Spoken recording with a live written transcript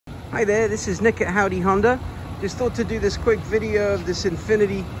Hi there, this is Nick at Howdy Honda. Just thought to do this quick video of this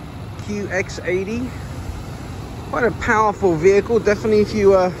Infiniti QX80. Quite a powerful vehicle, definitely if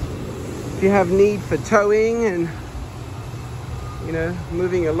you have need for towing and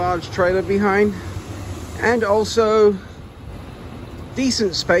moving a large trailer behind, and also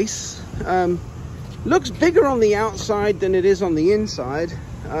decent space. Looks bigger on the outside than it is on the inside.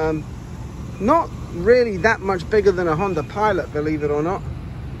 Not really that much bigger than a Honda Pilot, believe it or not.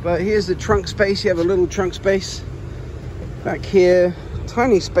 But here's the trunk space. You have a little trunk space back here,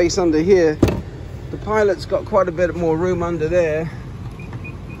 tiny space under here. The Pilot's got quite a bit more room under there.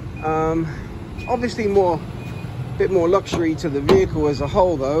 Obviously a bit more luxury to the vehicle as a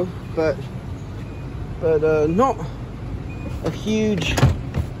whole though, but not a huge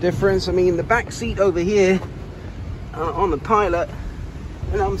difference. I mean, the back seat over here on the Pilot,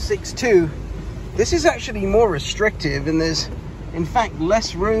 and I'm 6'2", this is actually more restrictive, and there's in fact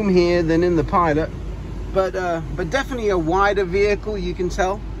less room here than in the Pilot, but definitely a wider vehicle, you can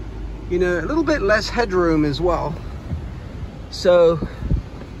tell. A little bit less headroom as well. So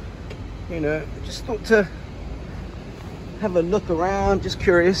just thought to have a look around, just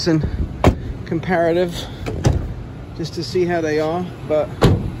curious and comparative, just to see how they are. But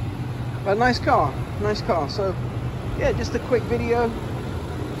nice car. So yeah, just a quick video.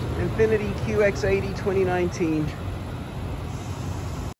 Infiniti QX80 2019.